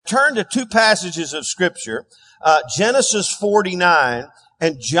turn to two passages of Scripture, Genesis 49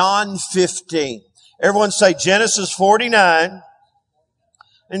 and John 15. Everyone say Genesis 49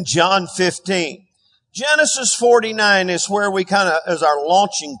 and John 15. Genesis 49 is where we is our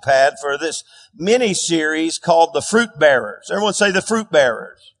launching pad for this mini-series called The Fruit Bearers. Everyone say the Fruit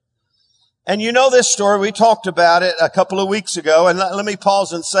Bearers. And you know this story. We talked about it a couple of weeks ago. And let me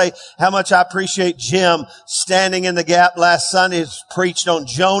pause and say how much I appreciate Jim standing in the gap last Sunday. He preached on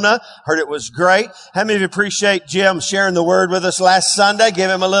Jonah. Heard it was great. How many of you appreciate Jim sharing the word with us last Sunday?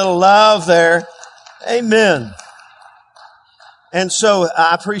 Give him a little love there. Amen. And so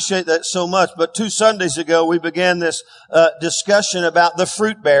I appreciate that so much. But 2 Sundays ago, we began this discussion about the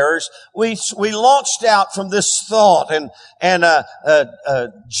fruit bearers. We launched out from this thought, and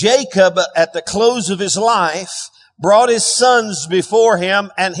Jacob, at the close of his life, brought his sons before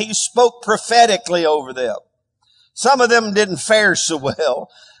him, and he spoke prophetically over them. Some of them didn't fare so well,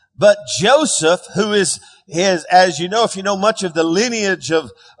 but Joseph, who is as you know, if you know much of the lineage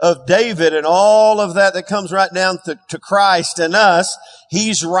of David and all of that comes right down to Christ and us,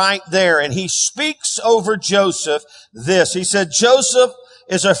 he's right there. And he speaks over Joseph this. He said, Joseph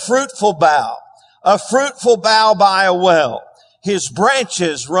is a fruitful bough by a well. His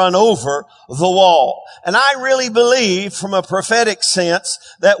branches run over the wall. And I really believe from a prophetic sense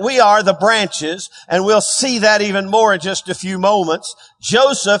that we are the branches, and we'll see that even more in just a few moments.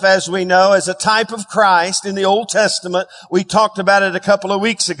 Joseph, as we know, is a type of Christ in the Old Testament. We talked about it a couple of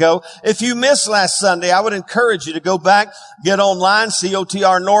weeks ago. If you missed last Sunday, I would encourage you to go back, get online,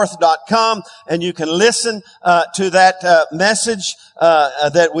 cotrnorth.com, and you can listen to that message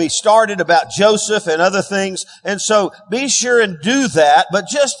that we started about Joseph and other things. And so be sure and do that, but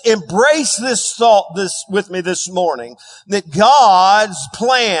just embrace this thought with me this morning, that God's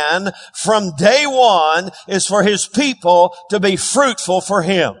plan from day one is for His people to be fruitful for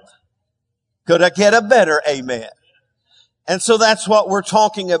Him. Could I get a better amen? And so that's what we're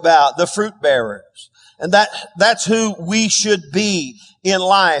talking about, the fruit bearers. And that's who we should be in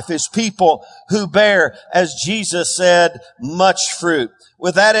life, is people who bear, as Jesus said, much fruit.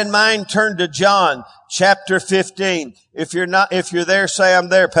 With that in mind, turn to John chapter 15. If you're there, say, I'm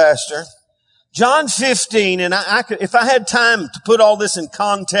there, Pastor. John 15, and if I had time to put all this in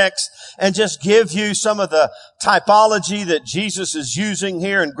context and just give you some of the typology that Jesus is using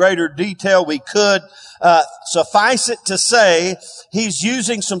here in greater detail, we could. Suffice it to say, He's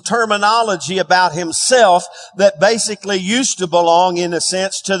using some terminology about Himself that basically used to belong, in a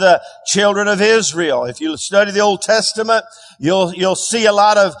sense, to the children of Israel. If you study the Old Testament, you'll see a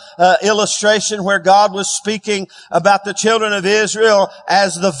lot of illustration where God was speaking about the children of Israel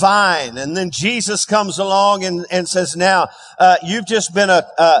as the vine. And then Jesus comes along and says, now, you've just been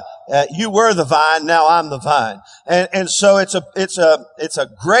you were the vine, now I'm the vine. And so it's a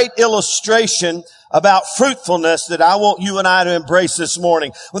great illustration about fruitfulness that I want you and I to embrace this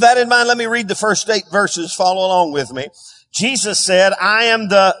morning. With that in mind, let me read the first 8 verses. Follow along with me. Jesus said, I am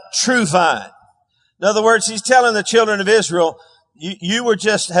the true vine. In other words, He's telling the children of Israel, you were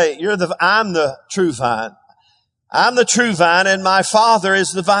just, I'm the true vine. I'm the true vine, and my Father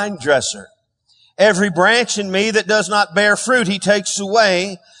is the vine dresser. Every branch in me that does not bear fruit, He takes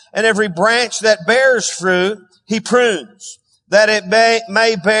away, and every branch that bears fruit, He prunes, that it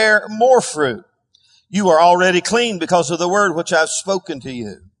may bear more fruit. You are already clean because of the word which I've spoken to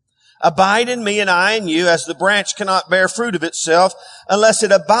you. Abide in me and I in you, as the branch cannot bear fruit of itself unless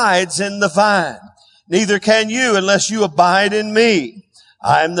it abides in the vine. Neither can you unless you abide in me.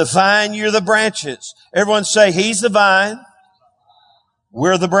 I am the vine, you're the branches. Everyone say, He's the vine,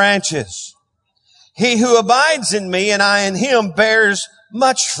 we're the branches. He who abides in me and I in Him bears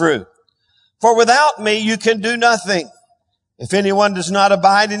much fruit. For without me you can do nothing. If anyone does not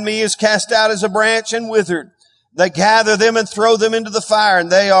abide in me, he is cast out as a branch and withered. They gather them and throw them into the fire, and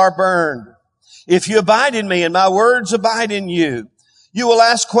they are burned. If you abide in me and my words abide in you, you will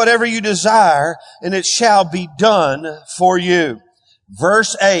ask whatever you desire, and it shall be done for you.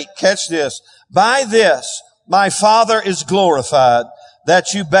 Verse 8, catch this. By this my Father is glorified,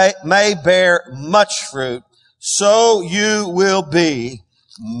 that you may bear much fruit, so you will be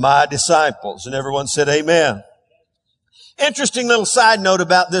my disciples. And everyone said amen. Interesting little side note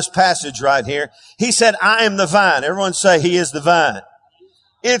about this passage right here. He said, I am the vine. Everyone say, He is the vine.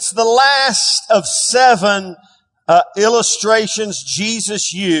 It's the last of 7 illustrations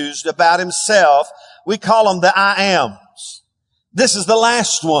Jesus used about Himself. We call them the I ams. This is the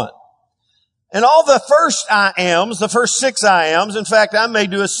last one. And all the first I ams, the first 6 I ams, in fact, I may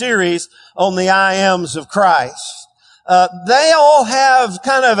do a series on the I ams of Christ. They all have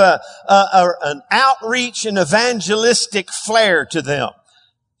kind of an outreach and evangelistic flair to them.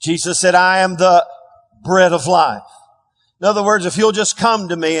 Jesus said, I am the bread of life. In other words, if you'll just come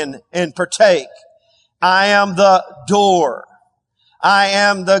to me and partake, I am the door. I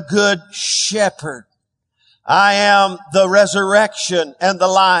am the good shepherd. I am the resurrection and the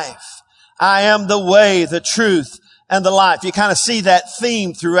life. I am the way, the truth, and the life. You kind of see that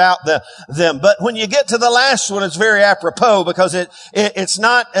theme throughout them. But when you get to the last one, it's very apropos because it's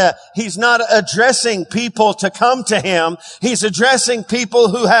not, he's not addressing people to come to him. He's addressing people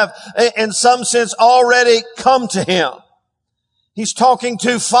who have, in some sense, already come to him. He's talking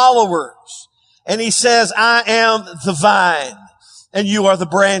to followers. And he says, I am the vine and you are the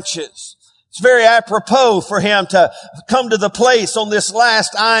branches. It's very apropos for him to come to the place on this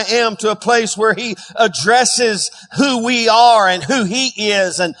last I am, to a place where he addresses who we are and who he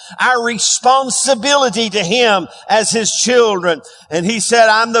is and our responsibility to him as his children. And he said,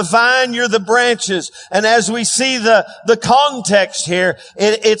 I'm the vine, you're the branches. And as we see the context here,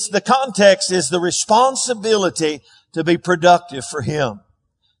 the context is the responsibility to be productive for him,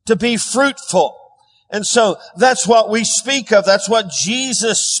 to be fruitful. And so that's what we speak of. That's what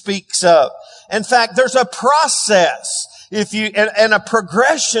Jesus speaks of. In fact, there's a process and a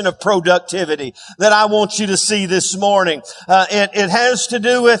progression of productivity that I want you to see this morning. It has to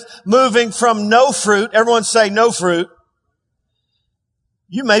do with moving from no fruit. Everyone say no fruit.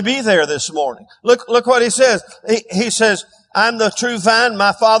 You may be there this morning. Look what he says. He says, I'm the true vine.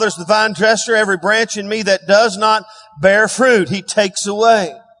 My Father's the vine dresser. Every branch in me that does not bear fruit, he takes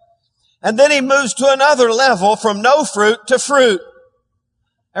away. And then he moves to another level from no fruit to fruit.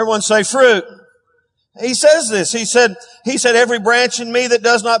 Everyone say fruit. He says this. He said, every branch in me that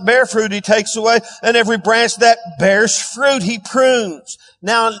does not bear fruit, he takes away. And every branch that bears fruit, he prunes.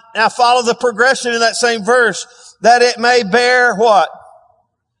 Now follow the progression in that same verse, that it may bear what?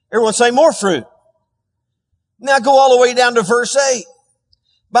 Everyone say more fruit. Now go all the way down to verse 8.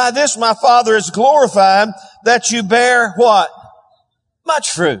 By this my Father is glorified, that you bear what?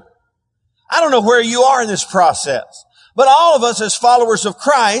 Much fruit. I don't know where you are in this process, but all of us as followers of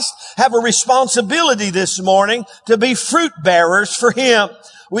Christ have a responsibility this morning to be fruit bearers for him.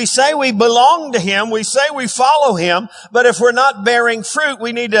 We say we belong to him. We say we follow him. But if we're not bearing fruit,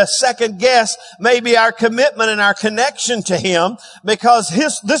 we need to second guess maybe our commitment and our connection to him, because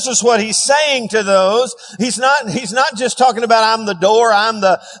this is what he's saying to those. He's not just talking about I'm the door, I'm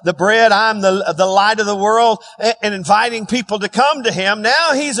the bread, I'm the light of the world, and inviting people to come to him.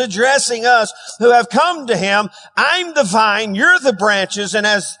 Now he's addressing us who have come to him. I'm the vine, you're the branches, and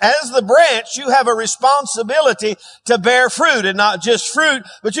as the branch, you have a responsibility to bear fruit, and not just fruit,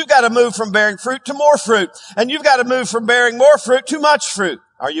 but you've got to move from bearing fruit to more fruit. And you've got to move from bearing more fruit to much fruit.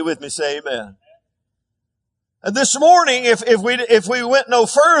 Are you with me? Say amen. And this morning, if we went no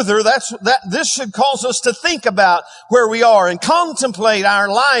further, this should cause us to think about where we are and contemplate our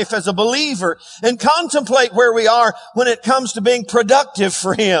life as a believer and contemplate where we are when it comes to being productive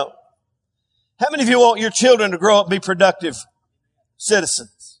for him. How many of you want your children to grow up and be productive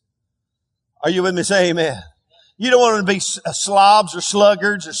citizens? Are you with me? Say amen. You don't want them to be slobs or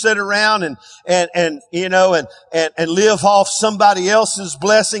sluggards or sit around and live off somebody else's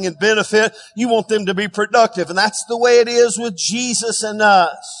blessing and benefit. You want them to be productive. And that's the way it is with Jesus and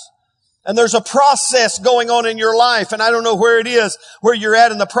us. And there's a process going on in your life. And I don't know where it is, where you're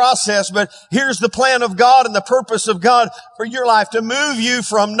at in the process, but here's the plan of God and the purpose of God for your life, to move you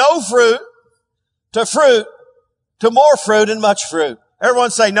from no fruit to more fruit and much fruit.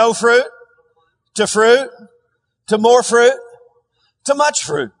 Everyone say no fruit to fruit, to more fruit, to much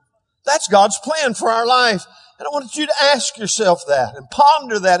fruit. That's God's plan for our life. And I want you to ask yourself that and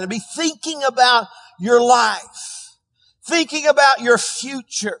ponder that and be thinking about your life, thinking about your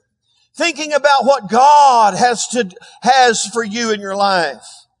future, thinking about what God has for you in your life.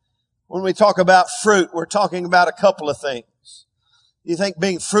 When we talk about fruit, we're talking about a couple of things. You think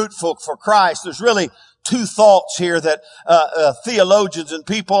being fruitful for Christ, there's really two thoughts here that theologians and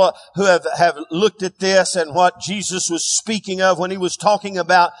people who have looked at this and what Jesus was speaking of when he was talking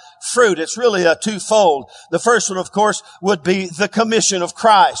about fruit. It's really a twofold. The first one, of course, would be the commission of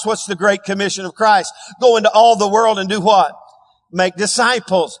Christ. What's the great commission of Christ? Go into all the world and do what? Make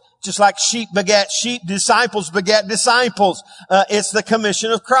disciples. Just like sheep begat sheep, disciples begat disciples. It's the commission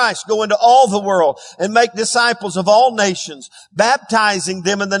of Christ. Go into all the world and make disciples of all nations, baptizing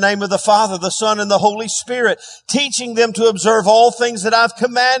them in the name of the Father, the Son, and the Holy Spirit, teaching them to observe all things that I've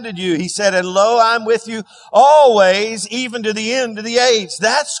commanded you. He said, and lo, I'm with you always, even to the end of the age.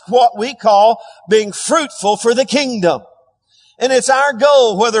 That's what we call being fruitful for the kingdom. And it's our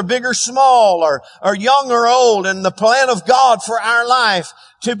goal, whether big or small or young or old, and the plan of God for our life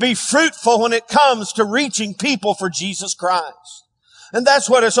to be fruitful when it comes to reaching people for Jesus Christ. And that's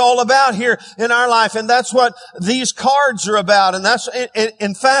what it's all about here in our life. And that's what these cards are about. And that's,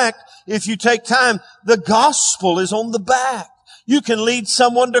 in fact, if you take time, the gospel is on the back. You can lead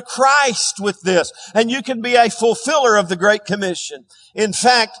someone to Christ with this, and you can be a fulfiller of the Great Commission. In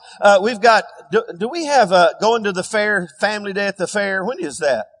fact, we've got, do we have going to the fair, family day at the fair? When is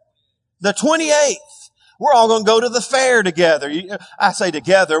that? The 28th. We're all going to go to the fair together. I say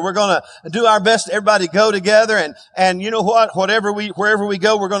together. We're going to do our best. Everybody go together. And you know what? Wherever we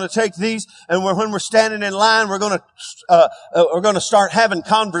go, we're going to take these. And when we're standing in line, we're going to start having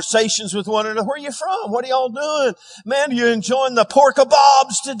conversations with one another. Where are you from? What are y'all doing? Man, are you enjoying the pork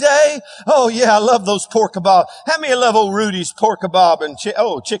kebabs today? Oh yeah, I love those pork kebabs. How many love old Rudy's pork kebab and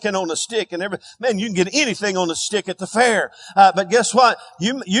chicken on a stick and everything? Man, you can get anything on a stick at the fair. But guess what?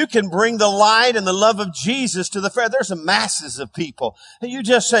 You can bring the light and the love of Jesus to the fair. There's masses of people. And you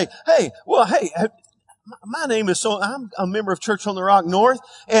just say, hey, my name is I'm a member of Church on the Rock North.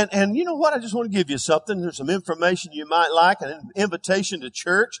 And you know what? I just want to give you something. There's some information you might like, an invitation to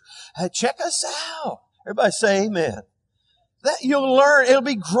church. Hey, check us out. Everybody say amen. That you'll learn. It'll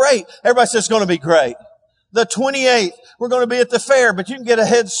be great. Everybody says it's going to be great. The 28th, we're going to be at the fair, but you can get a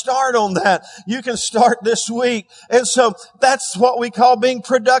head start on that. You can start this week. And so that's what we call being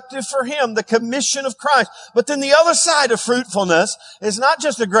productive for Him, the commission of Christ. But then the other side of fruitfulness is not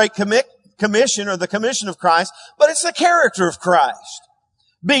just a great commission or the commission of Christ, but it's the character of Christ.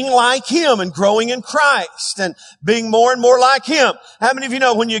 Being like Him and growing in Christ and being more and more like Him. How many of you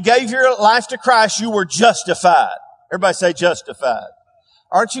know when you gave your life to Christ, you were justified? Everybody say justified.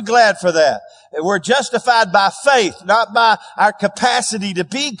 Aren't you glad for that? We're justified by faith, not by our capacity to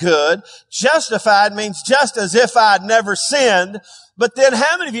be good. Justified means just as if I'd never sinned. But then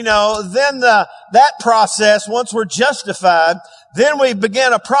how many of you know, then that process, once we're justified, then we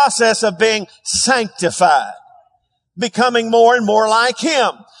begin a process of being sanctified, becoming more and more like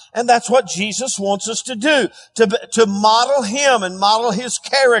Him. And that's what Jesus wants us to do, to model Him and model His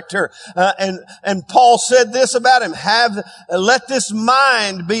character. And Paul said this about Him, let this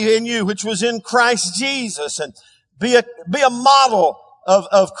mind be in you, which was in Christ Jesus, and be a model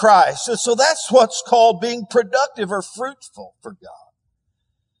of Christ. So that's what's called being productive or fruitful for God.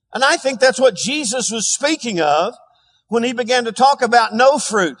 And I think that's what Jesus was speaking of when He began to talk about no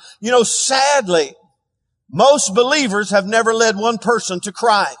fruit. You know, sadly, most believers have never led one person to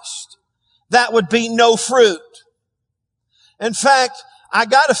Christ. That would be no fruit. In fact, I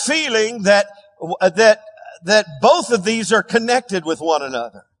got a feeling that both of these are connected with one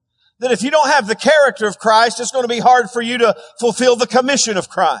another. That if you don't have the character of Christ, it's going to be hard for you to fulfill the commission of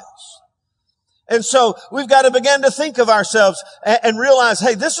Christ. And so we've got to begin to think of ourselves and realize,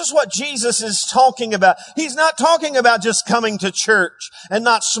 hey, this is what Jesus is talking about. He's not talking about just coming to church and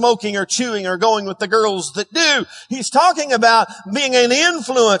not smoking or chewing or going with the girls that do. He's talking about being an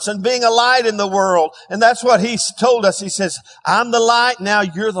influence and being a light in the world. And that's what He's told us. He says, I'm the light, now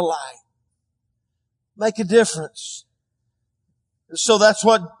you're the light. Make a difference. So that's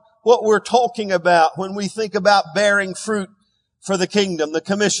what we're talking about when we think about bearing fruit for the kingdom, the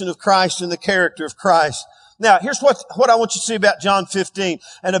commission of Christ and the character of Christ. Now, here's what I want you to see about John 15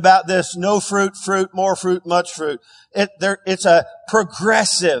 and about this no fruit, more fruit, much fruit. It's a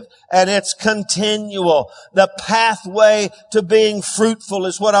progressive and it's continual. The pathway to being fruitful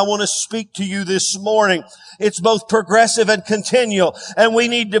is what I want to speak to you this morning. It's both progressive and continual, and we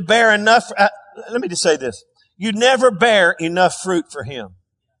need to bear enough. Let me just say this. You never bear enough fruit for Him.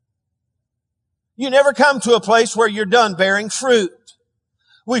 You never come to a place where you're done bearing fruit.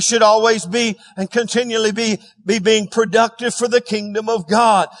 We should always be and continually be being productive for the kingdom of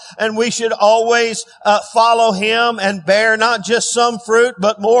God. And we should always follow Him and bear not just some fruit,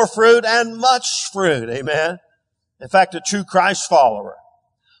 but more fruit and much fruit. Amen. In fact, a true Christ follower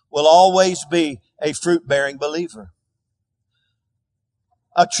will always be a fruit-bearing believer.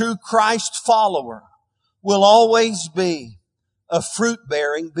 A true Christ follower will always be a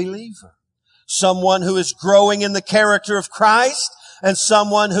fruit-bearing believer. Someone who is growing in the character of Christ and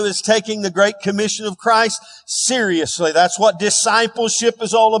someone who is taking the great commission of Christ seriously. That's what discipleship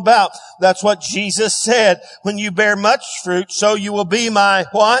is all about. That's what Jesus said. When you bear much fruit, so you will be my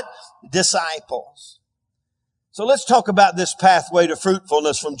what? Disciples. So let's talk about this pathway to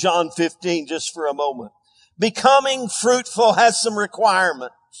fruitfulness from John 15 just for a moment. Becoming fruitful has some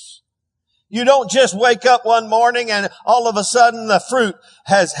requirements. You don't just wake up one morning and all of a sudden the fruit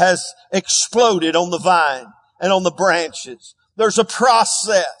has exploded on the vine and on the branches. There's a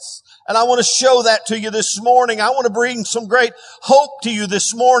process. And I want to show that to you this morning. I want to bring some great hope to you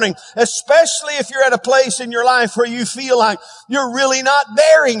this morning, especially if you're at a place in your life where you feel like you're really not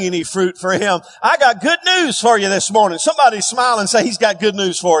bearing any fruit for Him. I got good news for you this morning. Somebody smile and say, he's got good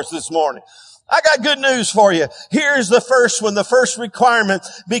news for us this morning. I got good news for you. Here's the first one, the first requirement.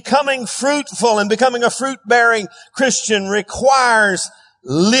 Becoming fruitful and becoming a fruit-bearing Christian requires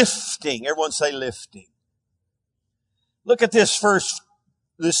lifting. Everyone say lifting. Look at this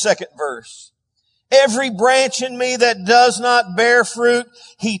second verse. Every branch in me that does not bear fruit,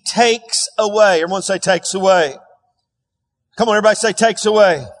 He takes away. Everyone say takes away. Come on, everybody say takes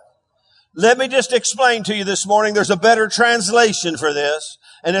away. Let me just explain to you this morning. There's a better translation for this,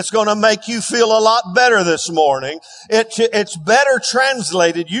 and it's going to make you feel a lot better this morning. It's better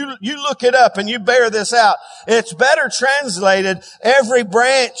translated. You look it up and you bear this out. It's better translated, every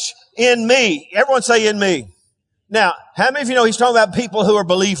branch in me. Everyone say in me. Now, how many of you know he's talking about people who are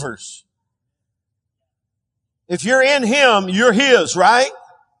believers? If you're in Him, you're His, right?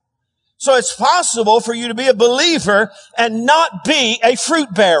 So it's possible for you to be a believer and not be a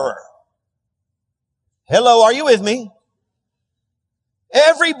fruit bearer. Hello, are you with me?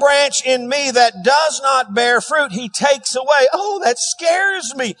 Every branch in me that does not bear fruit, He takes away. Oh, that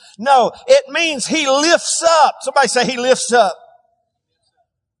scares me. No, it means He lifts up. Somebody say He lifts up.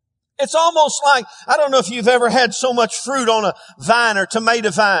 It's almost like, I don't know if you've ever had so much fruit on a vine or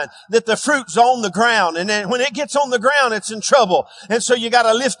tomato vine that the fruit's on the ground. And then when it gets on the ground, it's in trouble. And so you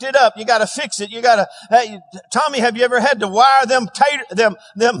gotta lift it up. You gotta fix it. You gotta, Tommy, have you ever had to wire them potato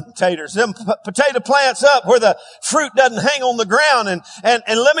plants up where the fruit doesn't hang on the ground? And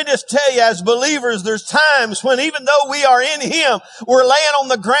let me just tell you, as believers, there's times when even though we are in Him, we're laying on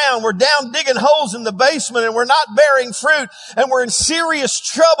the ground, we're down digging holes in the basement, and we're not bearing fruit, and we're in serious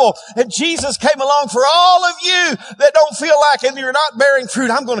trouble. And Jesus came along for all of you that don't feel like and you're not bearing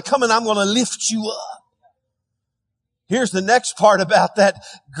fruit. I'm going to come and I'm going to lift you up. Here's the next part about that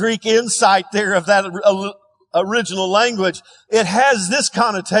Greek insight there of that original language. It has this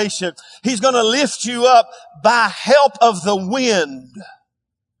connotation. He's going to lift you up by help of the wind.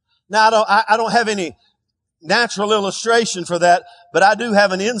 Now, I don't have any natural illustration for that, but I do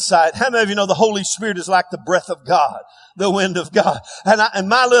have an insight. How many of you know the Holy Spirit is like the breath of God, the wind of God? And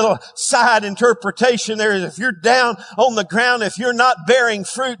my little side interpretation there is if you're down on the ground, if you're not bearing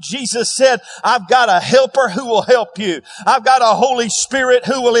fruit, Jesus said, I've got a helper who will help you. I've got a Holy Spirit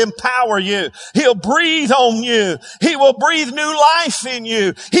who will empower you. He'll breathe on you. He will breathe new life in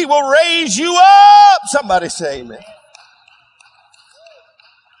you. He will raise you up. Somebody say amen.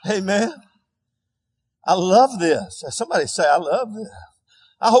 Amen. I love this. Somebody say, I love this.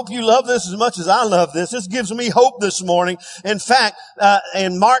 I hope you love this as much as I love this. This gives me hope this morning. In fact,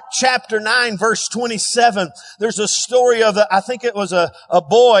 in Mark chapter 9, verse 27, there's a story of I think it was a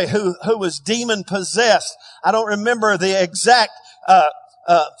boy who was demon possessed. I don't remember the exact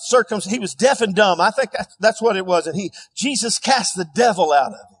circumstance. He was deaf and dumb. I think that's what it was. And Jesus cast the devil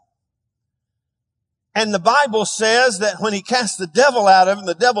out of him. And the Bible says that when He cast the devil out of him,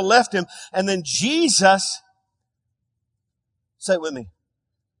 the devil left him. And then Jesus, say it with me,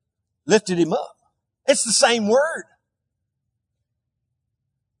 lifted him up. It's the same word.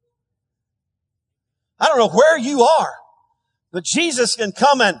 I don't know where you are, but Jesus can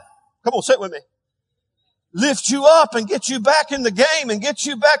come on, say it with me, lift you up and get you back in the game and get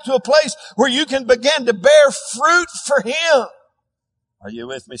you back to a place where you can begin to bear fruit for Him. Are you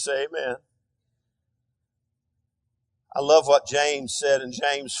with me? Say amen. I love what James said in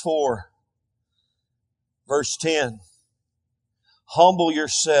James 4, verse 10. Humble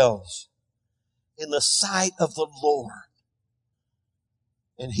yourselves in the sight of the Lord,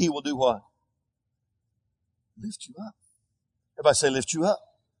 and He will do what? Lift you up. Everybody say lift you up.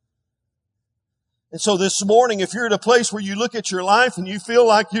 And so this morning, if you're at a place where you look at your life and you feel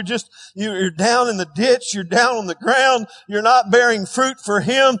like you're down in the ditch, you're down on the ground, you're not bearing fruit for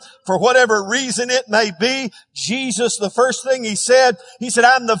Him, for whatever reason it may be, Jesus, the first thing He said,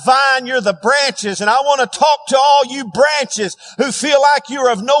 I'm the vine, you're the branches, and I want to talk to all you branches who feel like you're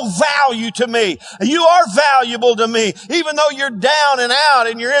of no value to me. You are valuable to me, even though you're down and out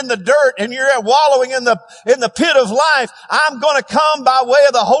and you're in the dirt and you're wallowing in the pit of life. I'm going to come by way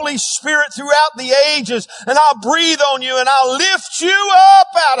of the Holy Spirit throughout the ages, and I'll breathe on you and I'll lift you up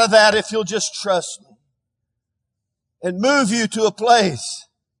out of that if you'll just trust me and move you to a place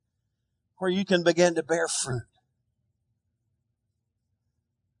where you can begin to bear fruit.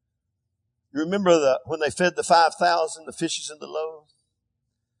 You remember when they fed the 5,000, the fishes and the loaves?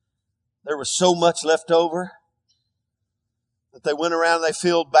 There was so much left over that they went around and they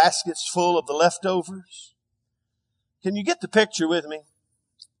filled baskets full of the leftovers. Can you get the picture with me?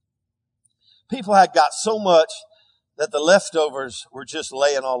 People had got so much that the leftovers were just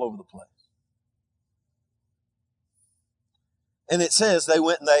laying all over the place. And it says they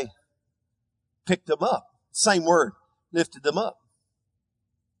went and they picked them up. Same word, lifted them up.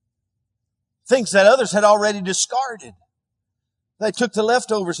 Things that others had already discarded. They took the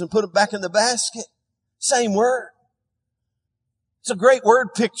leftovers and put them back in the basket. Same word. It's a great word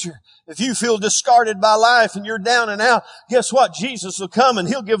picture. If you feel discarded by life and you're down and out, guess what? Jesus will come and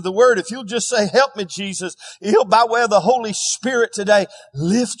He'll give the word. If you'll just say, help me, Jesus, He'll, by way of the Holy Spirit today,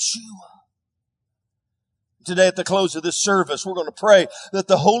 lift you up. Today at the close of this service, we're going to pray that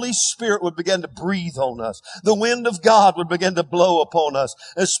the Holy Spirit would begin to breathe on us. The wind of God would begin to blow upon us,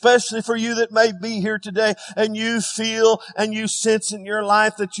 especially for you that may be here today and you feel and you sense in your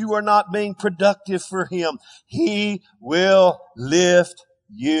life that you are not being productive for Him. He will lift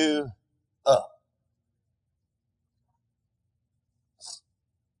you up.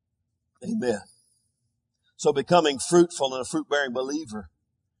 Amen. So becoming fruitful and a fruit-bearing believer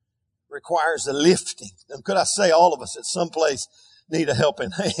requires a lifting. And could I say all of us at some place need a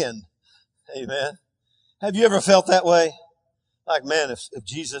helping hand? Amen. Have you ever felt that way? Like, man, if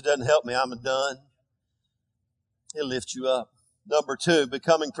Jesus doesn't help me, I'm done. He'll lift you up. Number 2,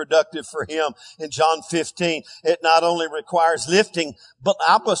 becoming productive for Him. In John 15, it not only requires lifting, but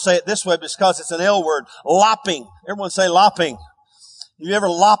I'm going to say it this way because it's an L word, lopping. Everyone say lopping. You ever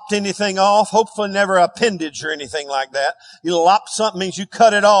lopped anything off? Hopefully never appendage or anything like that. You lop something means you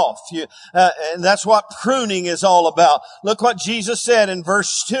cut it off. And that's what pruning is all about. Look what Jesus said in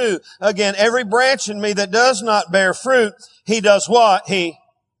verse 2. Again, every branch in me that does not bear fruit, He does what? The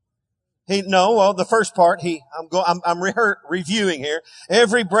first part, I'm reviewing here.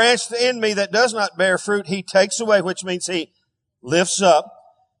 Every branch in me that does not bear fruit, He takes away, which means He lifts up.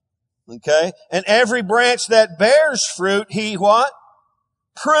 Okay? And every branch that bears fruit, He what?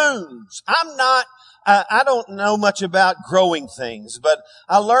 Prunes. I don't know much about growing things, but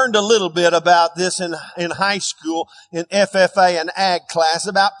I learned a little bit about this in high school, in FFA and ag class,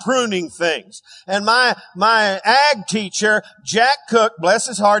 about pruning things. And my ag teacher, Jack Cook, bless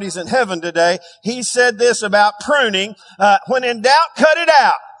his heart, he's in heaven today, he said this about pruning, when in doubt, cut it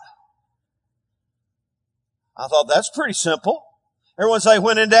out. I thought that's pretty simple. Everyone say,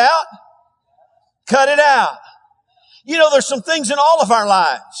 when in doubt, cut it out. You know, there's some things in all of our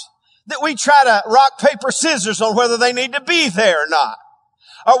lives that we try to rock, paper, scissors on whether they need to be there or not.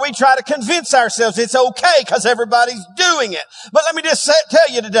 Or we try to convince ourselves it's okay because everybody's doing it. But let me just tell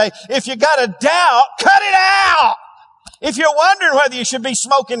you today, if you got a doubt, cut it out. If you're wondering whether you should be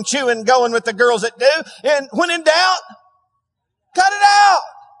smoking, chewing, going with the girls that do, and when in doubt, cut it out.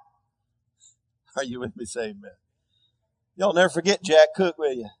 Are you with me? Say amen. You'll never forget Jack Cook,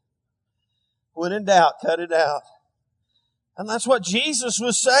 will you? When in doubt, cut it out. And that's what Jesus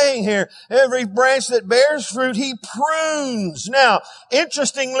was saying here. Every branch that bears fruit, He prunes. Now,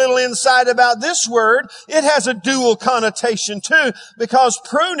 interesting little insight about this word. It has a dual connotation too, because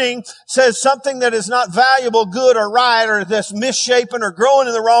pruning says something that is not valuable, good, or right, or that's misshapen or growing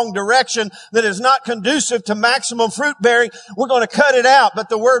in the wrong direction, that is not conducive to maximum fruit bearing. We're going to cut it out. But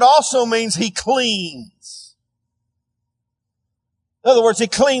the word also means He cleans. In other words, He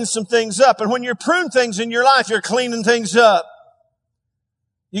cleans some things up. And when you prune things in your life, you're cleaning things up.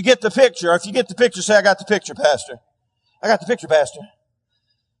 You get the picture. If you get the picture, say, I got the picture, Pastor. I got the picture, Pastor.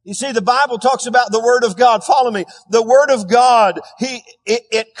 You see, the Bible talks about the Word of God. Follow me. The Word of God,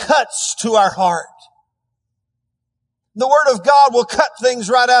 it cuts to our heart. The Word of God will cut things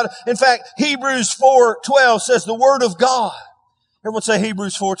right out. In fact, Hebrews 4:12 says the Word of God. Everyone say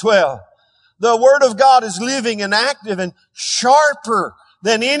Hebrews 4:12. The Word of God is living and active and sharper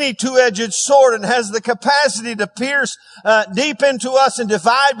than any two-edged sword and has the capacity to pierce deep into us and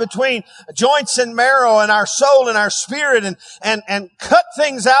divide between joints and marrow and our soul and our spirit and cut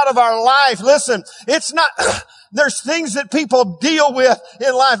things out of our life. Listen, it's not, there's things that people deal with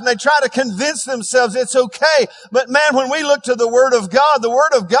in life and they try to convince themselves it's okay. But man, when we look to the Word of God, the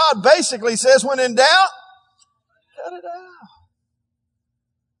Word of God basically says when in doubt, cut it out.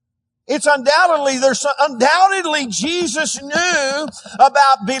 It's undoubtedly Jesus knew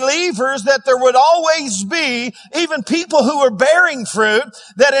about believers that there would always be even people who were bearing fruit,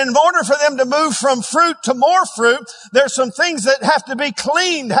 that in order for them to move from fruit to more fruit, there's some things that have to be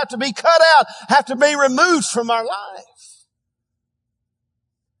cleaned, have to be cut out, have to be removed from our life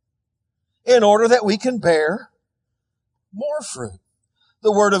in order that we can bear more fruit.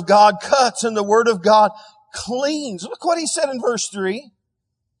 The Word of God cuts and the Word of God cleans. Look what He said in verse 3.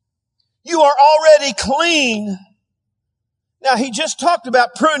 You are already clean. Now, He just talked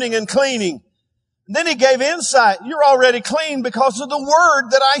about pruning and cleaning. Then he gave insight. You're already clean because of the word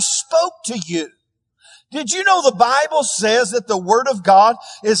that I spoke to you. Did you know the Bible says that the Word of God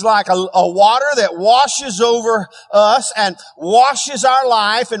is like a water that washes over us and washes our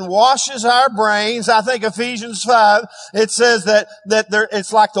life and washes our brains? I think Ephesians 5, it says that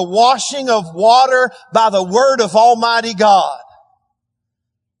it's like the washing of water by the Word of Almighty God.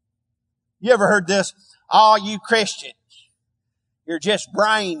 You ever heard this? Oh, you Christians, you're just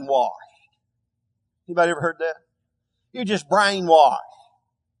brainwashed. Anybody ever heard that? You're just brainwashed.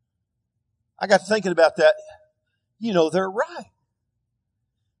 I got thinking about that. You know, they're right.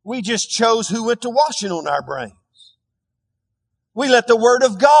 We just chose who went to washing on our brains. We let the Word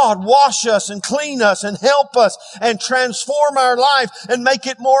of God wash us and clean us and help us and transform our life and make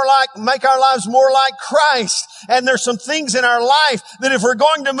our lives more like Christ. And there's some things in our life that if we're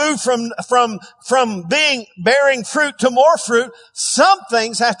going to move from bearing fruit to more fruit, some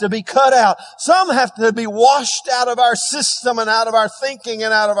things have to be cut out. Some have to be washed out of our system and out of our thinking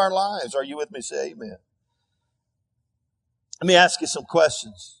and out of our lives. Are you with me? Say amen. Let me ask you some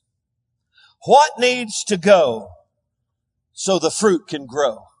questions. What needs to go so the fruit can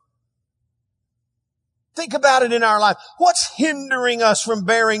grow? Think about it in our life. What's hindering us from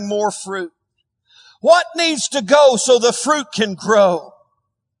bearing more fruit? What needs to go so the fruit can grow?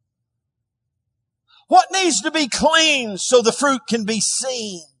 What needs to be clean so the fruit can be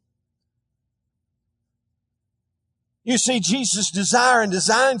seen? You see, Jesus' desire and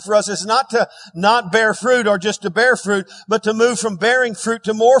design for us is not to not bear fruit or just to bear fruit, but to move from bearing fruit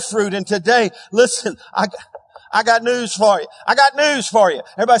to more fruit. And today, listen, I got news for you. I got news for you.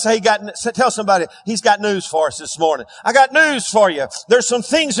 Everybody say tell somebody, he's got news for us this morning. I got news for you. There's some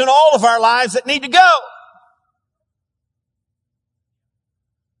things in all of our lives that need to go.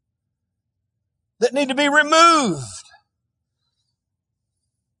 That need to be removed.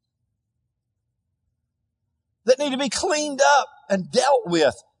 That need to be cleaned up and dealt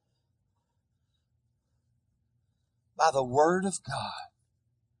with by the Word of God.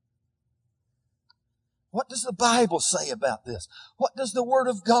 What does the Bible say about this? What does the Word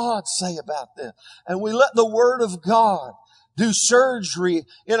of God say about this? And we let the Word of God do surgery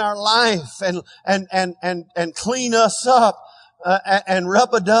in our life and clean us up and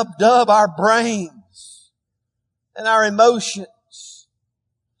rub-a-dub-dub our brains and our emotions.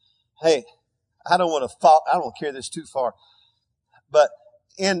 Hey, I don't carry this too far, but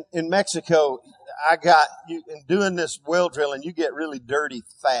in Mexico, in doing this well drilling, you get really dirty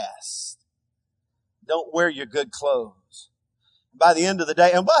fast. Don't wear your good clothes. By the end of the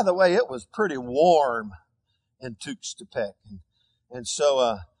day, and by the way, it was pretty warm in Tuxtepec. And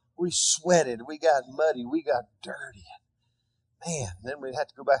so, we sweated, we got muddy, we got dirty. Man, then we'd have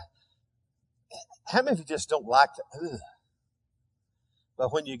to go back. How many of you just don't like that?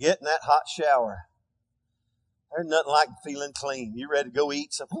 But when you get in that hot shower, there's nothing like feeling clean. You ready to go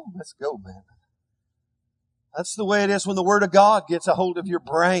eat something? Oh, let's go, man. That's the way it is when the Word of God gets a hold of your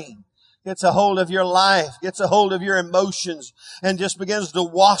brain, gets a hold of your life, gets a hold of your emotions, and just begins to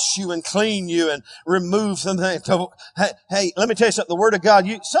wash you and clean you and remove some things. Hey, let me tell you something. The Word of God,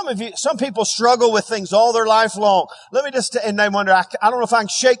 some people struggle with things all their life long. And they wonder, I don't know if I can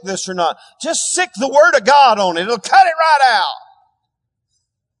shake this or not. Just stick the Word of God on it. It'll cut it right out.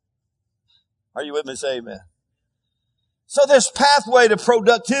 Are you with me? Say amen. So this pathway to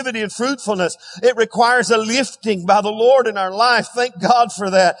productivity and fruitfulness, it requires a lifting by the Lord in our life. Thank God for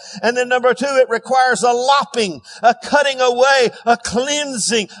that. And then number 2, it requires a lopping, a cutting away, a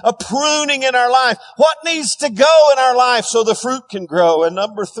cleansing, a pruning in our life. What needs to go in our life so the fruit can grow? And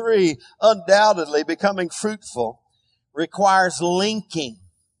number 3, undoubtedly becoming fruitful requires linking.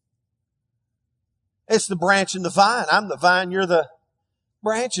 It's the branch and the vine. I'm the vine, you're the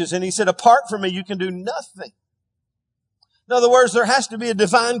branches. And he said, apart from me, you can do nothing. In other words, there has to be a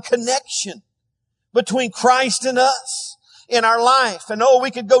divine connection between Christ and us in our life. And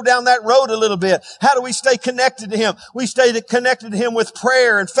we could go down that road a little bit. How do we stay connected to Him? We stay connected to Him with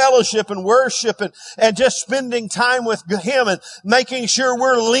prayer and fellowship and worship and just spending time with Him and making sure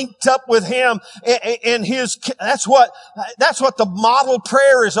we're linked up with Him in His, that's what the model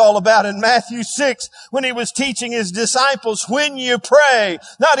prayer is all about in Matthew 6 when He was teaching His disciples, when you pray,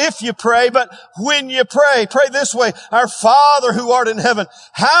 not if you pray, but when you pray this way, our Father who art in heaven,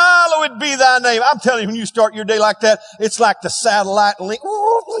 hallowed be thy name. I'm telling you, when you start your day like that, it's like the satellite link.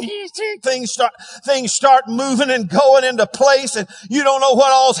 Things start moving and going into place, and you don't know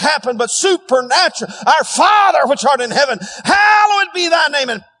what all's happened, but supernatural. Our Father which art in heaven, hallowed be thy name,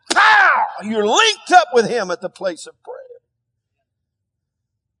 and pow! You're linked up with Him at the place of prayer.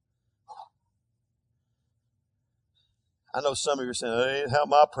 I know some of you are saying, that ain't how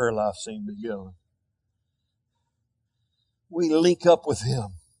my prayer life seemed to be going. we link up with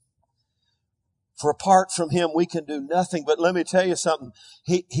Him. For apart from Him, we can do nothing. But let me tell you something.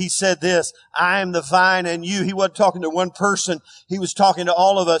 He said this, I am the vine and you. He wasn't talking to one person. He was talking to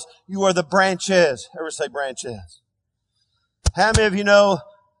all of us. You are the branches. Ever say branches? How many of you know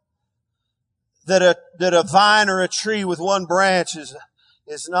that a vine or a tree with one branch is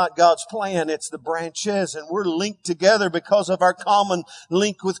not God's plan? It's the branches, and we're linked together because of our common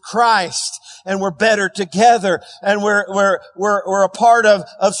link with Christ, and we're better together, and we're a part of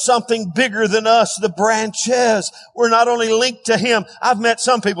something bigger than us, the branches. We're not only linked to Him. I've met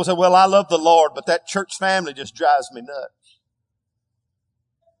some people say, well, I love the Lord, but that church family just drives me nuts.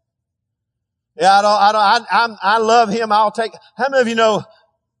 Yeah, I love Him. How many of you know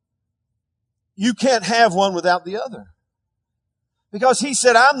you can't have one without the other? Because He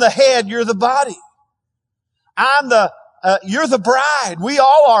said, I'm the head, you're the body. You're the bride. We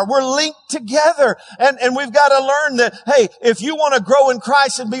all are. We're linked together. And we've got to learn that, hey, if you want to grow in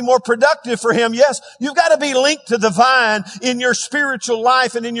Christ and be more productive for Him, yes, you've got to be linked to the vine in your spiritual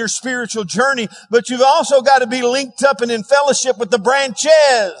life and in your spiritual journey. But you've also got to be linked up and in fellowship with the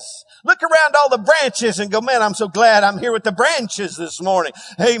branches. Look around all the branches and go, man, I'm so glad I'm here with the branches this morning.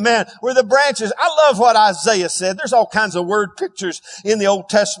 Amen. We're the branches. I love what Isaiah said. There's all kinds of word pictures in the Old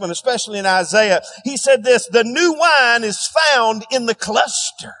Testament, especially in Isaiah. He said this, the new wine is found in the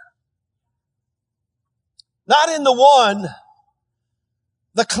cluster. Not in the one,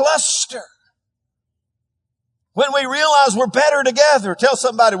 the cluster. When we realize we're better together, tell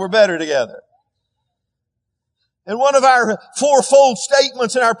somebody we're better together. And one of our fourfold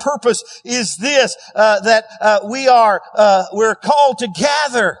statements in our purpose is this, that we're called to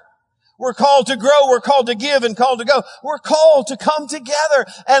gather. We're called to grow. We're called to give and called to go. We're called to come together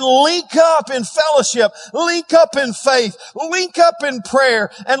and link up in fellowship, link up in faith, link up in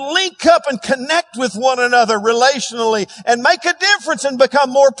prayer, and link up and connect with one another relationally and make a difference and become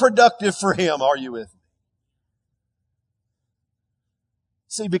more productive for Him. Are you with me?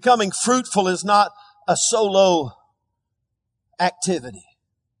 See, becoming fruitful is not a solo activity.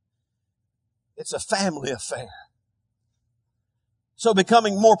 It's a family affair. So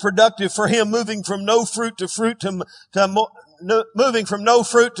becoming more productive for Him, moving from no fruit to fruit moving from no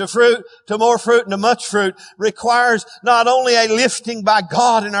fruit to fruit to more fruit and to much fruit requires not only a lifting by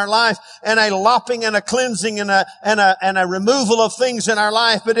God in our life and a lopping and a cleansing and a removal of things in our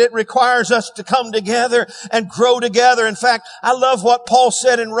life, but it requires us to come together and grow together. In fact, I love what Paul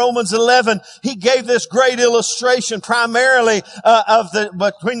said in Romans 11. He gave this great illustration primarily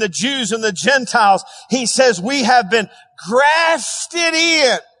between the Jews and the Gentiles. He says, we have been grafted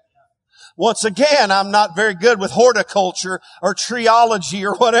in. Once again, I'm not very good with horticulture or treology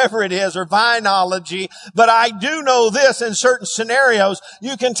or whatever it is or vinology, but I do know this: in certain scenarios,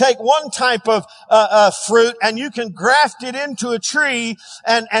 you can take one type of fruit and you can graft it into a tree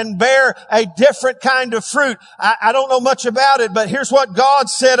and bear a different kind of fruit. I don't know much about it, but here's what God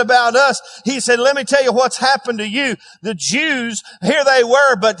said about us. He said, let me tell you what's happened to you. The Jews, here they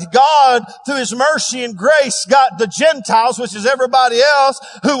were, but God, through His mercy and grace, got the Gentiles, which is everybody else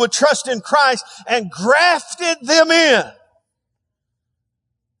who would trust in Christ, and grafted them in.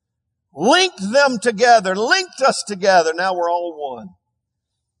 Linked them together. Linked us together. Now we're all one.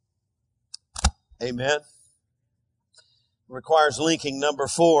 Amen. It requires linking. Number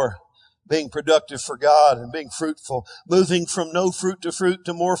 4, being productive for God and being fruitful. Moving from no fruit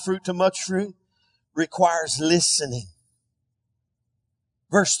to more fruit to much fruit requires listening.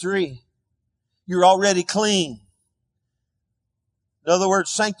 Verse 3, you're already clean. In other words,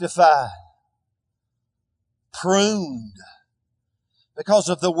 sanctified, pruned, because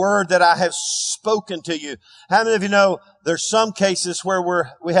of the word that I have spoken to you. How many of you know there's some cases where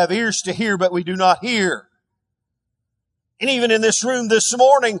we have ears to hear, but we do not hear? And even in this room this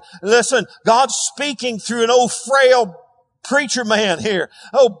morning, listen, God's speaking through an old frail preacher man here.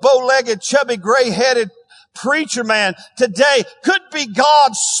 Oh, bow-legged, chubby, gray-headed preacher man today. Could be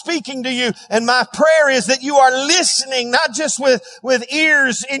God speaking to you. And my prayer is that you are listening, not just with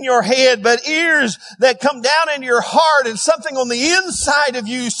ears in your head, but ears that come down in your heart, and something on the inside of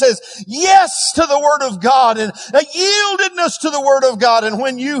you says yes to the Word of God and a yieldedness to the Word of God. And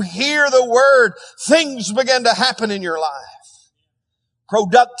when you hear the Word, things begin to happen in your life.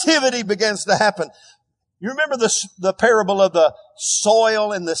 Productivity begins to happen. You remember the parable of the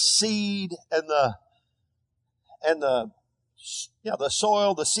soil and the seed and the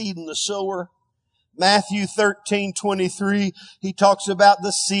soil, the seed, and the sower. Matthew 13:23, he talks about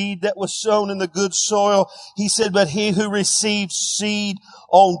the seed that was sown in the good soil. He said, but he who receives seed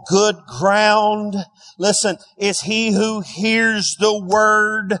on good ground, listen, is he who hears the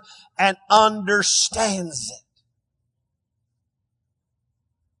word and understands it.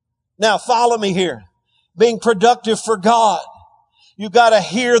 Now follow me here. Being productive for God. You gotta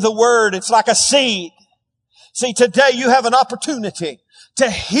hear the Word. It's like a seed. See, today you have an opportunity to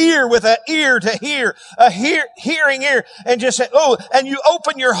hear with an ear to hear, hearing ear, and just say, oh, and you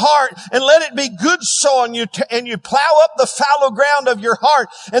open your heart and let it be good soil, and you plow up the fallow ground of your heart,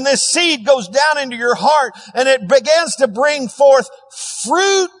 and this seed goes down into your heart, and it begins to bring forth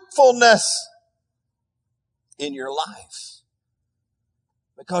fruitfulness in your life.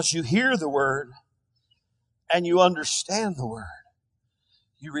 Because you hear the Word and you understand the Word.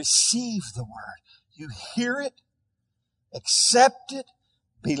 You receive the Word. You hear it, accept it,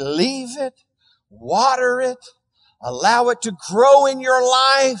 believe it, water it, allow it to grow in your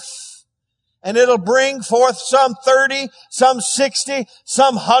life, and it'll bring forth some 30, some 60,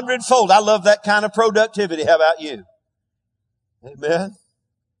 some 100-fold. I love that kind of productivity. How about you? Amen.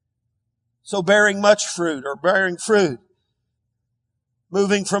 So bearing much fruit, or bearing fruit,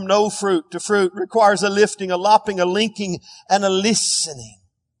 moving from no fruit to fruit, requires a lifting, a lopping, a linking, and a listening.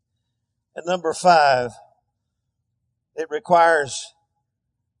 And number 5, it requires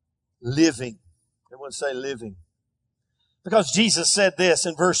living. Everyone say living. Because Jesus said this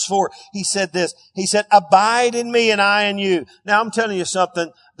in verse 4. He said this. He said, abide in me and I in you. Now I'm telling you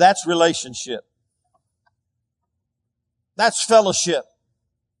something. That's relationship. That's fellowship.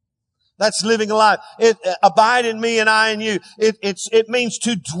 That's living a life. Abide in me and I in you. It means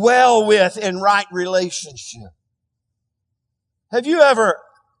to dwell with in right relationship. Have you ever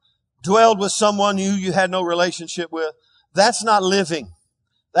dwelled with someone who you had no relationship with? That's not living.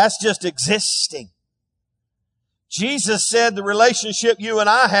 That's just existing. Jesus said the relationship you and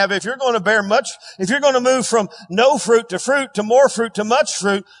I have, if you're going to move from no fruit to more fruit to much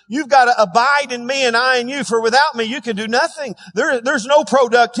fruit, you've got to abide in me and I in you. For without me, you can do nothing. There's no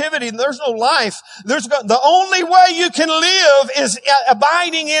productivity and there's no life. The only way you can live is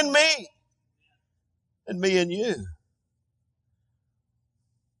abiding in me and me in you.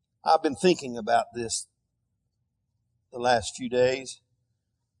 I've been thinking about this the last few days.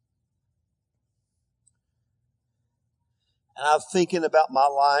 And I'm thinking about my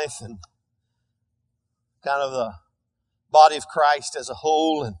life and kind of the body of Christ as a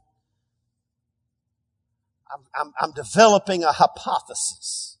whole. And I'm developing a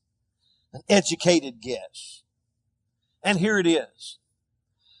hypothesis, an educated guess. And here it is.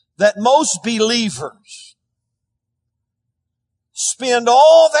 That most believers spend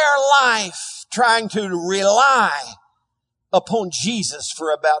all their life trying to rely upon Jesus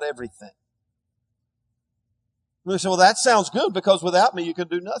for about everything. We say, well, that sounds good because without me you can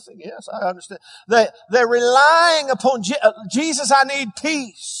do nothing. Yes, I understand. They're relying upon Jesus. I need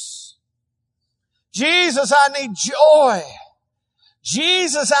peace. Jesus, I need joy.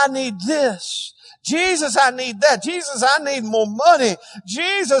 Jesus, I need this. Jesus, I need that. Jesus, I need more money.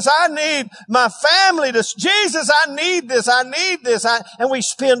 Jesus, I need my family to, Jesus, I need this. I need this. And we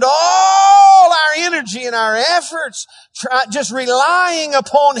spend all our energy and our efforts just relying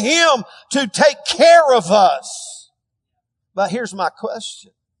upon Him to take care of us. But here's my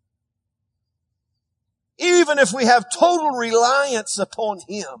question. Even if we have total reliance upon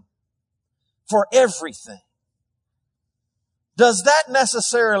Him for everything, does that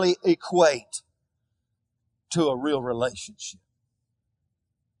necessarily equate to a real relationship?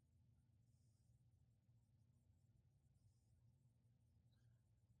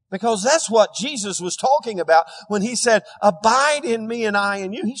 Because that's what Jesus was talking about when He said, abide in me and I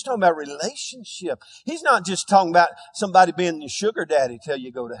in you. He's talking about relationship. He's not just talking about somebody being your sugar daddy till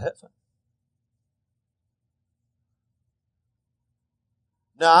you go to heaven.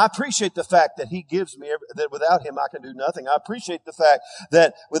 Now, I appreciate the fact that He gives me, that without Him I can do nothing. I appreciate the fact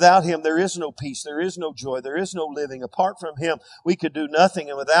that without Him there is no peace, there is no joy, there is no living. Apart from Him, we could do nothing.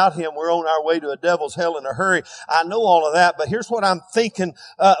 And without Him, we're on our way to a devil's hell in a hurry. I know all of that, but here's what I'm thinking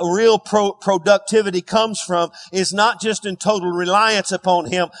real productivity comes from is not just in total reliance upon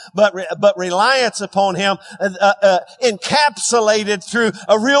Him, but reliance upon Him encapsulated through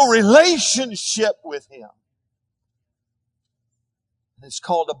a real relationship with Him. It's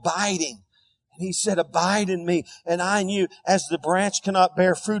called abiding. And He said, abide in me and I in you. As the branch cannot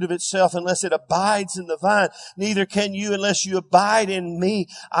bear fruit of itself unless it abides in the vine, neither can you unless you abide in me.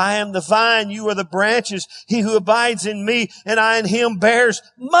 I am the vine, you are the branches. He who abides in me and I in him bears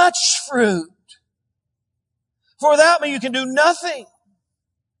much fruit. For without me you can do nothing.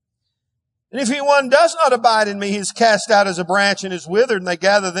 And if anyone does not abide in me, he is cast out as a branch and is withered, and they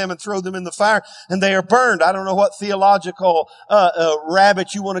gather them and throw them in the fire, and they are burned. I don't know what theological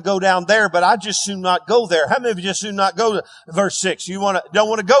rabbit you want to go down there, but I just soon not go there. How many of you just soon not go to verse 6? You don't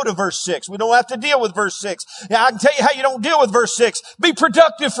want to go to verse 6. We don't have to deal with verse 6. Yeah, I can tell you how you don't deal with verse 6. Be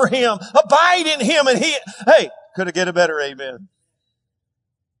productive for Him. Abide in Him, and hey, could it get a better amen?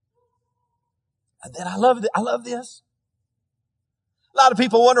 And then I love this. A lot of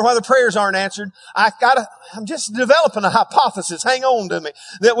people wonder why the prayers aren't answered. I'm just developing a hypothesis. Hang on to me.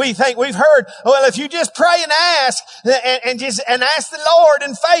 That we think we've heard, well, if you just pray and ask, and ask the Lord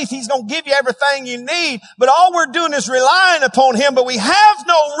in faith, He's going to give you everything you need. But all we're doing is relying upon Him, but we have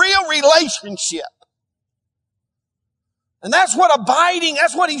no real relationship. And that's what abiding,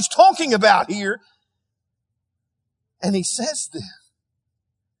 that's what He's talking about here. And He says this.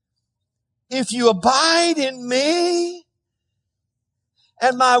 If you abide in me,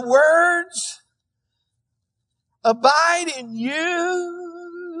 and my words abide in you,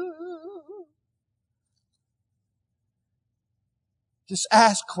 just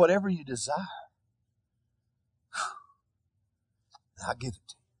ask whatever you desire. And I'll give it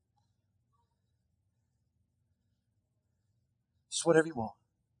to you. Just whatever you want.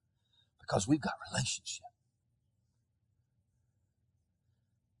 Because we've got relationship.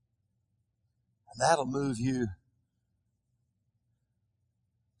 And that'll move you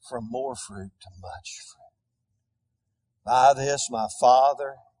from more fruit to much fruit. By this my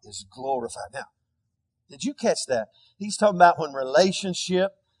Father is glorified. Now, did you catch that? He's talking about when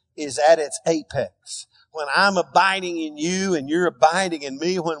relationship is at its apex. When I'm abiding in you and you're abiding in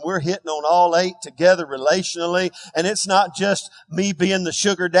me, when we're hitting on all 8 together relationally, and it's not just me being the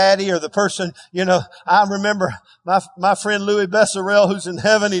sugar daddy or the person, I remember my friend Louis Besserell, who's in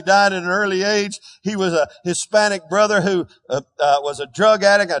heaven. He died at an early age. He was a Hispanic brother who was a drug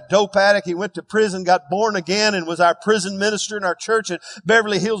addict, a dope addict. He went to prison, got born again, and was our prison minister in our church at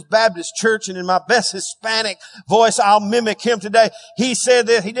Beverly Hills Baptist Church. And in my best Hispanic voice, I'll mimic him today. He said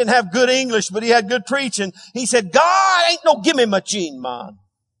that he didn't have good English, but he had good preaching. He said, God ain't no gimme machine, man.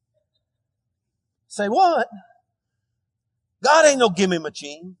 Say what? God ain't no gimme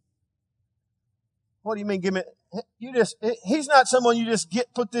machine. What do you mean gimme? He's not someone you just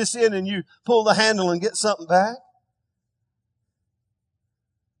put this in and you pull the handle and get something back.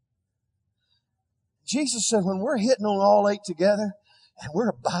 Jesus said, when we're hitting on all 8 together,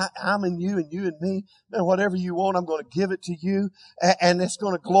 and I'm in you and you in me, man, whatever you want, I'm going to give it to you. And it's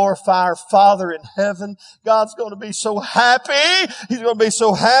going to glorify our Father in heaven. God's going to be so happy. He's going to be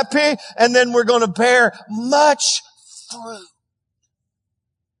so happy. And then we're going to bear much fruit.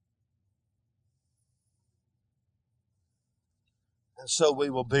 And so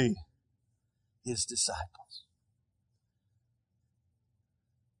we will be His disciples.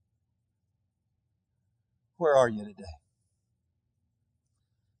 Where are you today?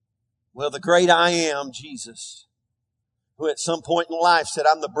 Well, the great I am, Jesus, who at some point in life said,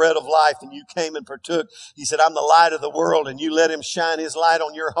 I'm the bread of life, and you came and partook. He said, I'm the light of the world, and you let Him shine His light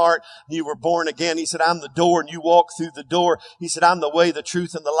on your heart, and you were born again. He said, I'm the door, and you walk through the door. He said, I'm the way, the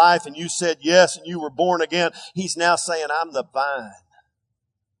truth, and the life, and you said yes, and you were born again. He's now saying, I'm the vine.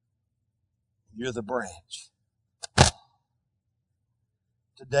 You're the branch.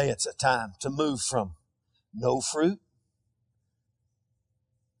 Today it's a time to move from no fruit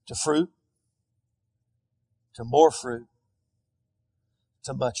to more fruit,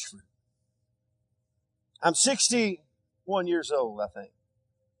 to much fruit. I'm 61 years old, I think.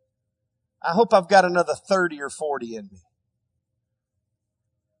 I hope I've got another 30 or 40 in me.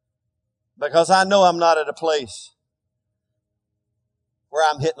 Because I know I'm not at a place where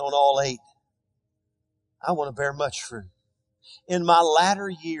I'm hitting on all 8. I want to bear much fruit. In my latter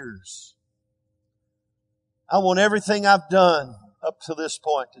years, I want everything I've done up to this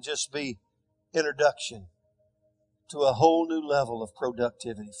point to just be introduction to a whole new level of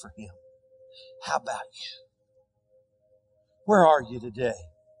productivity for Him. How about you? Where are you today?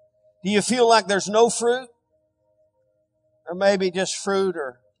 Do you feel like there's no fruit? Or maybe just fruit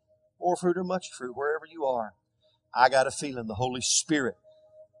or more fruit or much fruit, wherever you are. I got a feeling the Holy Spirit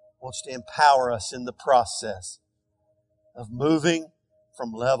wants to empower us in the process of moving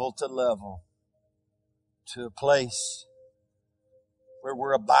from level to level to a place where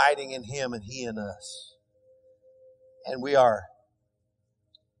we're abiding in Him and He in us. And we are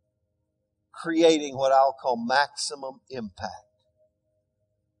creating what I'll call maximum impact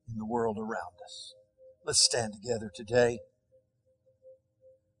in the world around us. Let's stand together today.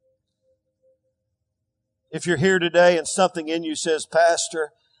 If you're here today and something in you says,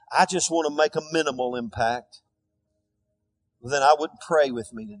 Pastor, I just want to make a minimal impact, then I wouldn't pray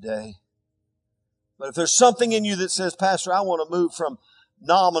with me today. But if there's something in you that says, Pastor, I want to move from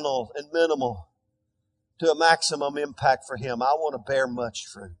nominal and minimal to a maximum impact for Him. I want to bear much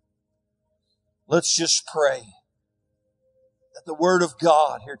fruit. Let's just pray that the Word of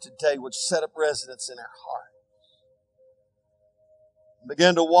God here today would set up residence in our heart.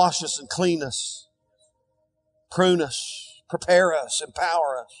 Begin to wash us and clean us, prune us, prepare us,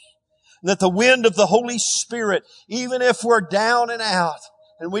 empower us. And that the wind of the Holy Spirit, even if we're down and out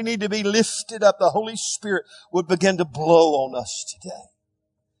and we need to be lifted up, the Holy Spirit would begin to blow on us today.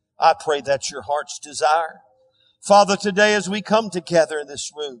 I pray that's your heart's desire. Father, today as we come together in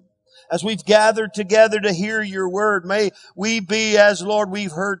this room, as we've gathered together to hear your word, may we be, as Lord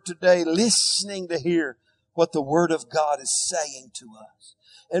we've heard today, listening to hear what the Word of God is saying to us.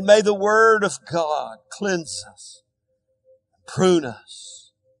 And may the Word of God cleanse us, prune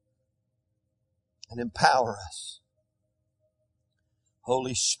us, and empower us.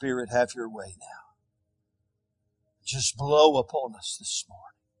 Holy Spirit, have your way now. Just blow upon us this morning.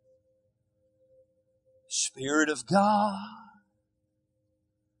 Spirit of God,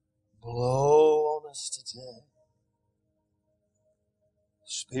 blow on us today.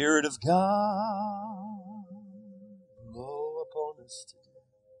 Spirit of God, blow upon us today.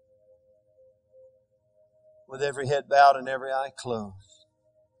 With every head bowed and every eye closed.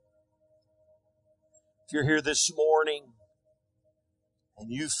 If you're here this morning and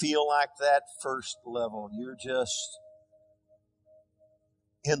you feel like that first level, you're just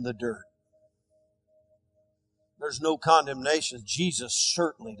in the dirt. There's no condemnation. Jesus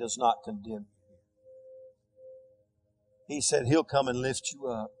certainly does not condemn you. He said He'll come and lift you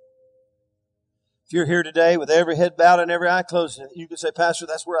up. If you're here today with every head bowed and every eye closed, you can say, Pastor,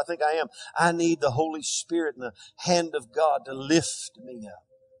 that's where I think I am. I need the Holy Spirit and the hand of God to lift me up.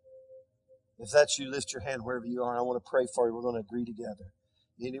 If that's you, lift your hand wherever you are. I want to pray for you. We're going to agree together.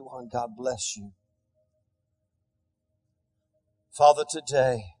 Anyone, God bless you. Father,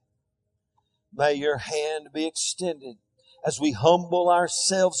 today, may your hand be extended as we humble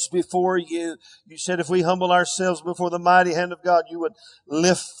ourselves before you. You said if we humble ourselves before the mighty hand of God, you would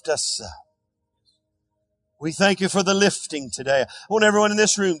lift us up. We thank you for the lifting today. I want everyone in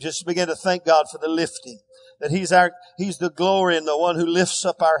this room just to begin to thank God for the lifting. That He's the glory and the one who lifts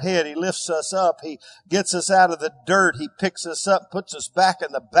up our head. He lifts us up. He gets us out of the dirt. He picks us up, puts us back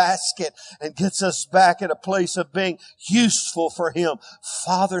in the basket, and gets us back in a place of being useful for Him.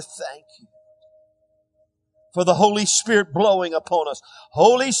 Father, thank you for the Holy Spirit blowing upon us.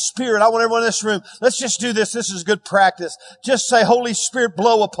 Holy Spirit, I want everyone in this room, let's just do this. This is good practice. Just say, Holy Spirit,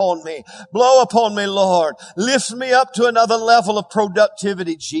 blow upon me. Blow upon me, Lord. Lift me up to another level of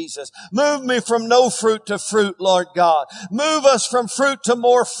productivity, Jesus. Move me from no fruit to fruit, Lord God. Move us from fruit to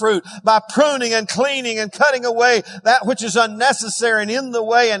more fruit by pruning and cleaning and cutting away that which is unnecessary and in the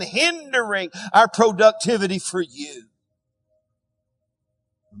way and hindering our productivity for you.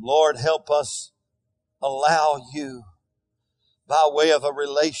 Lord, help us allow you by way of a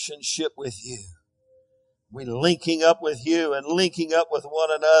relationship with you. We're linking up with you and linking up with one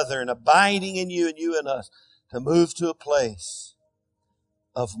another and abiding in you and you in us to move to a place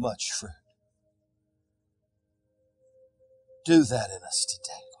of much fruit. Do that in us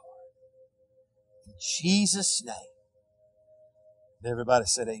today, Lord. In Jesus' name. And everybody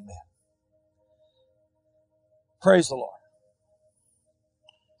said amen. Praise the Lord.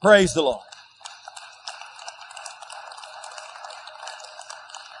 Praise the Lord.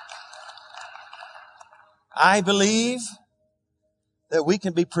 I believe that we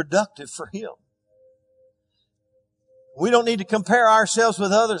can be productive for Him. We don't need to compare ourselves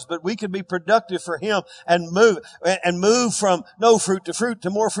with others, but we can be productive for Him and move from no fruit to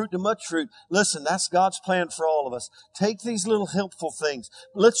more fruit to much fruit. Listen, that's God's plan for all of us. Take these little helpful things.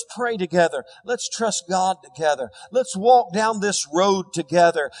 Let's pray together. Let's trust God together. Let's walk down this road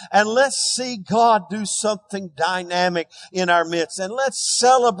together and let's see God do something dynamic in our midst. And let's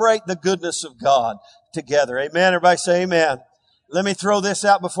celebrate the goodness of God together. Amen. Everybody say amen. Let me throw this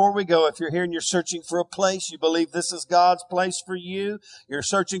out before we go. If you're here and you're searching for a place, you believe this is God's place for you, you're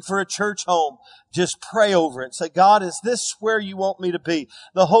searching for a church home, just pray over it. Say, God, is this where you want me to be?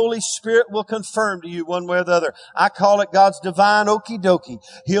 The Holy Spirit will confirm to you one way or the other. I call it God's divine okie dokie.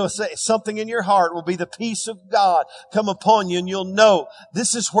 He'll say something in your heart will be the peace of God come upon you and you'll know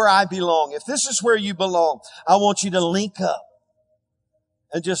this is where I belong. If this is where you belong, I want you to link up.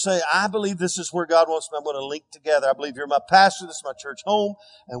 And just say, I believe this is where God wants me. I'm going to link together. I believe you're my pastor. This is my church home.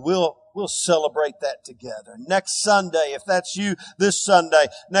 And we'll celebrate that together. Next Sunday, if that's you this Sunday,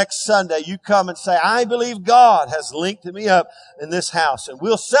 next Sunday, you come and say, I believe God has linked me up in this house. And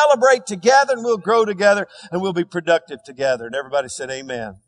we'll celebrate together and we'll grow together and we'll be productive together. And everybody said amen.